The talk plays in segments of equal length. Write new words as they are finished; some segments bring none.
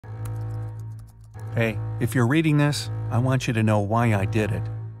Hey, if you're reading this, I want you to know why I did it.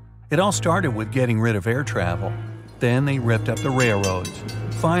 It all started with getting rid of air travel. Then they ripped up the railroads.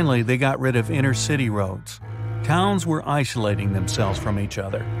 Finally, they got rid of inner-city roads. Towns were isolating themselves from each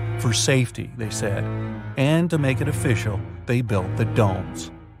other. For safety, they said. And to make it official, they built the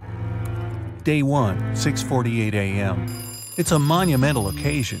domes. Day 1, 6:48 a.m. It's a monumental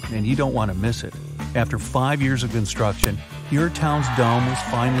occasion, and you don't want to miss it. After 5 years of construction, your town's dome was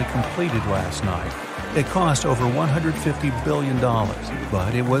finally completed last night. It cost over $150 billion,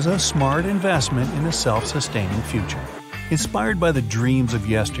 but it was a smart investment in a self-sustaining future. Inspired by the dreams of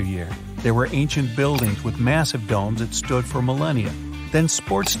yesteryear, there were ancient buildings with massive domes that stood for millennia. Then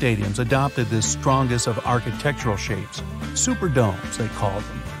sports stadiums adopted this strongest of architectural shapes, superdomes they called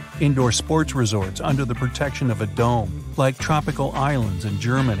them. Indoor sports resorts under the protection of a dome, like tropical islands in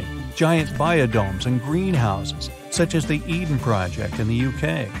Germany, giant biodomes and greenhouses, such as the Eden Project in the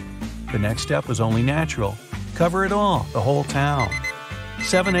UK. The next step was only natural. Cover it all, the whole town.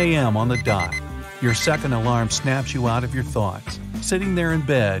 7 a.m. on the dot. Your second alarm snaps you out of your thoughts, sitting there in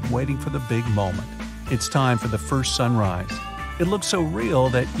bed waiting for the big moment. It's time for the first sunrise. It looks so real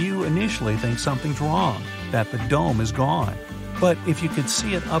that you initially think something's wrong, that the dome is gone. But if you could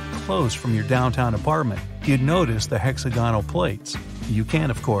see it up close from your downtown apartment, you'd notice the hexagonal plates. You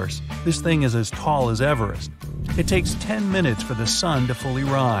can, of course. This thing is as tall as Everest. It takes 10 minutes for the sun to fully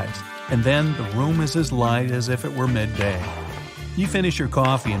rise, and then the room is as light as if it were midday. You finish your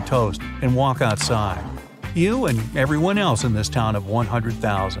coffee and toast and walk outside. You and everyone else in this town of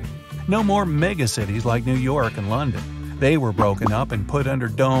 100,000. No more megacities like New York and London. They were broken up and put under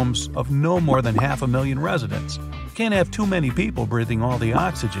domes of no more than 500,000 residents. Can't have too many people breathing all the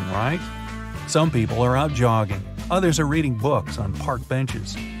oxygen, right? Some people are out jogging. Others are reading books on park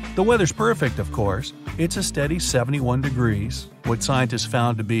benches. The weather's perfect, of course. It's a steady 71 degrees, what scientists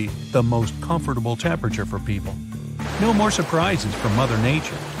found to be the most comfortable temperature for people. No more surprises from Mother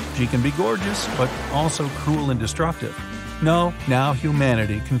Nature. She can be gorgeous, but also cruel and destructive. No, now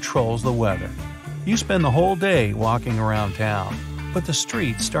humanity controls the weather. You spend the whole day walking around town, but the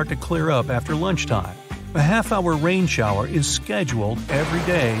streets start to clear up after lunchtime. A half-hour rain shower is scheduled every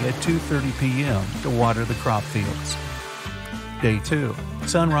day at 2:30 p.m. to water the crop fields. Day 2.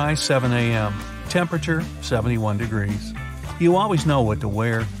 Sunrise 7 a.m. Temperature 71 degrees. You always know what to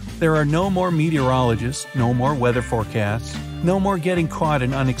wear. There are no more meteorologists, no more weather forecasts, no more getting caught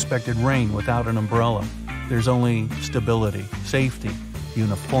in unexpected rain without an umbrella. There's only stability, safety,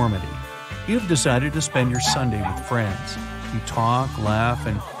 uniformity. You've decided to spend your Sunday with friends. You talk, laugh,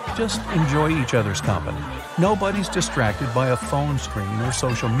 and just enjoy each other's company. Nobody's distracted by a phone screen or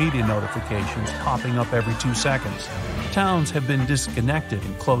social media notifications popping up every 2 seconds. Towns have been disconnected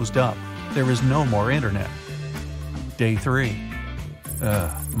and closed up. There is no more internet. Day 3.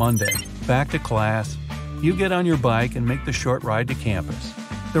 Monday. Back to class. You get on your bike and make the short ride to campus.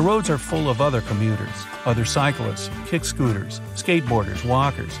 The roads are full of other commuters, other cyclists, kick scooters, skateboarders,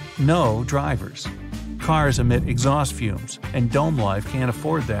 walkers. No drivers. Cars emit exhaust fumes, and dome life can't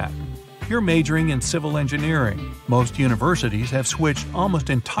afford that. You're majoring in civil engineering. Most universities have switched almost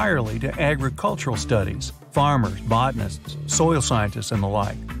entirely to agricultural studies. Farmers, botanists, soil scientists, and the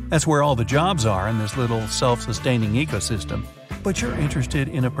like. That's where all the jobs are in this little self-sustaining ecosystem. But you're interested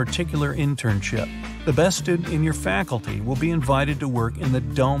in a particular internship. The best student in your faculty will be invited to work in the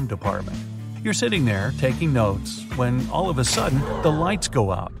dome department. You're sitting there taking notes when all of a sudden the lights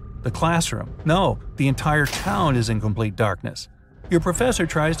go out. The classroom, no, the entire town is in complete darkness. Your professor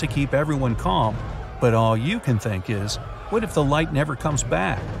tries to keep everyone calm, but all you can think is, what if the light never comes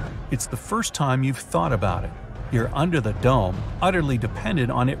back? It's the first time you've thought about it. You're under the dome, utterly dependent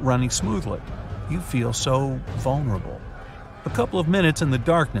on it running smoothly. You feel so vulnerable. A couple of minutes in the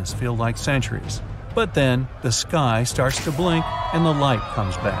darkness feel like centuries. But then, the sky starts to blink and the light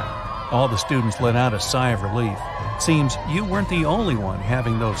comes back. All the students let out a sigh of relief. Seems you weren't the only one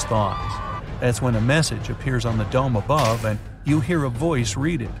having those thoughts. That's when a message appears on the dome above and you hear a voice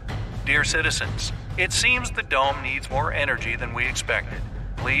read it. Dear citizens, it seems the dome needs more energy than we expected.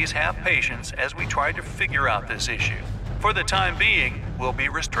 Please have patience as we try to figure out this issue. For the time being, we'll be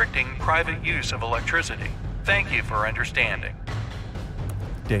restricting private use of electricity. Thank you for understanding.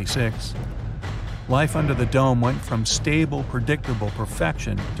 Day 6. Life under the dome went from stable, predictable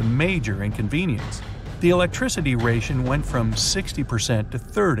perfection to major inconvenience. The electricity ration went from 60% to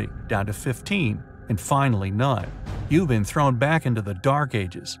 30%, down to 15%, and finally none. You've been thrown back into the dark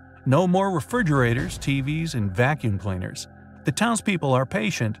ages. No more refrigerators, TVs, and vacuum cleaners. The townspeople are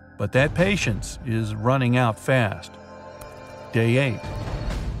patient, but that patience is running out fast. Day 8.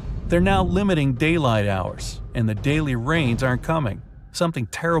 They're now limiting daylight hours, and the daily rains aren't coming. Something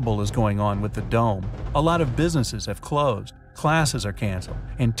terrible is going on with the dome. A lot of businesses have closed, classes are canceled,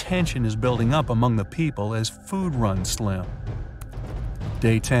 and tension is building up among the people as food runs slim.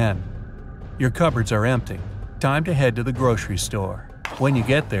 Day 10. Your cupboards are empty. Time to head to the grocery store. When you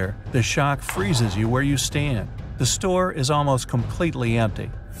get there, the shock freezes you where you stand. The store is almost completely empty.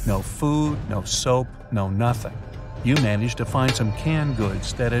 No food, no soap, no nothing. You managed to find some canned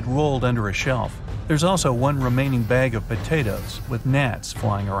goods that had rolled under a shelf. There's also one remaining bag of potatoes with gnats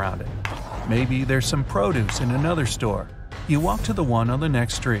flying around it. Maybe there's some produce in another store. You walk to the one on the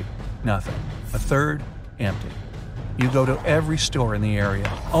next street. Nothing. A third, empty. You go to every store in the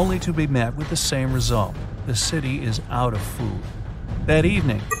area, only to be met with the same result. The city is out of food. That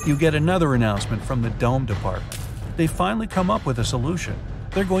evening, you get another announcement from the Dome Department. They finally come up with a solution.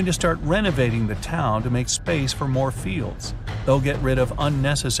 They're going to start renovating the town to make space for more fields. They'll get rid of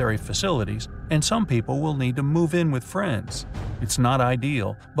unnecessary facilities, and some people will need to move in with friends. It's not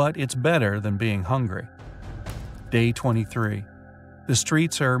ideal, but it's better than being hungry. Day 23. The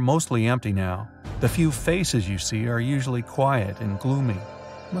streets are mostly empty now. The few faces you see are usually quiet and gloomy.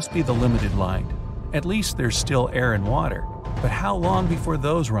 Must be the limited light. At least there's still air and water. But how long before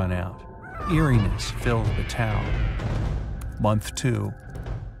those run out? Eeriness fills the town. Month 2.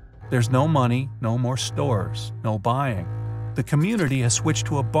 There's no money, no more stores, no buying. The community has switched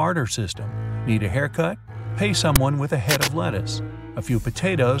to a barter system. Need a haircut? Pay someone with a head of lettuce. A few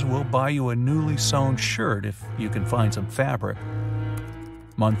potatoes will buy you a newly sewn shirt if you can find some fabric.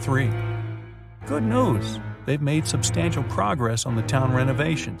 Month 3. Good news! They've made substantial progress on the town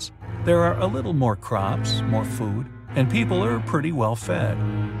renovations. There are a little more crops, more food, and people are pretty well fed.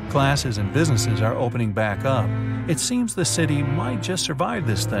 Classes and businesses are opening back up. It seems the city might just survive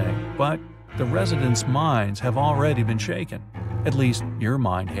this thing, but the residents' minds have already been shaken. At least your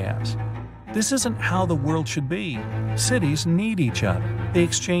mind has. This isn't how the world should be. Cities need each other. They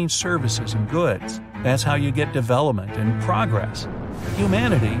exchange services and goods. That's how you get development and progress.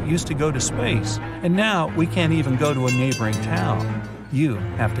 Humanity used to go to space, and now we can't even go to a neighboring town. You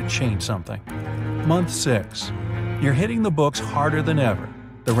have to change something. Month 6. You're hitting the books harder than ever.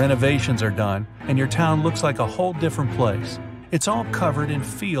 The renovations are done, and your town looks like a whole different place. It's all covered in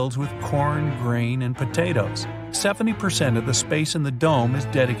fields with corn, grain, and potatoes. 70% of the space in the dome is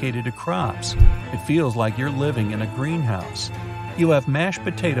dedicated to crops. It feels like you're living in a greenhouse. You have mashed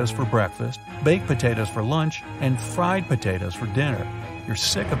potatoes for breakfast, baked potatoes for lunch, and fried potatoes for dinner. You're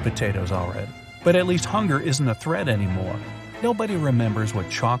sick of potatoes already. But at least hunger isn't a threat anymore. Nobody remembers what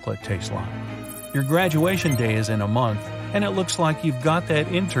chocolate tastes like. Your graduation day is in a month, and it looks like you've got that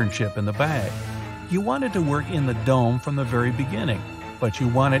internship in the bag. You wanted to work in the dome from the very beginning, but you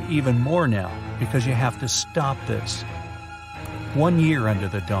want it even more now because you have to stop this. 1 year under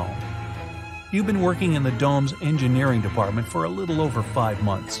the dome. You've been working in the dome's engineering department for a little over 5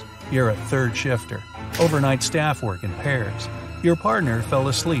 months. You're a third shifter. Overnight staff work in pairs. Your partner fell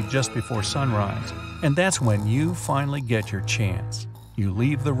asleep just before sunrise, and that's when you finally get your chance. You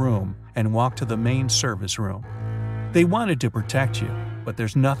leave the room and walk to the main service room. They wanted to protect you, but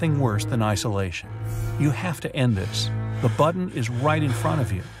there's nothing worse than isolation. You have to end this. The button is right in front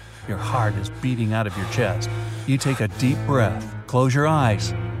of you. Your heart is beating out of your chest. You take a deep breath, close your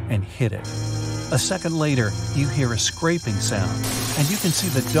eyes, and hit it. A second later, you hear a scraping sound, and you can see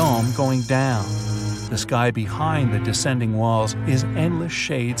the dome going down. The sky behind the descending walls is endless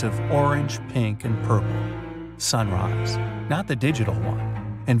shades of orange, pink, and purple. Sunrise, not the digital one.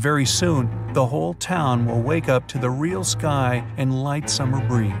 And very soon, the whole town will wake up to the real sky and light summer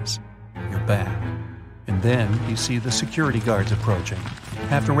breeze. You're back. And then you see the security guards approaching.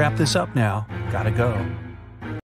 Have to wrap this up now. Gotta go.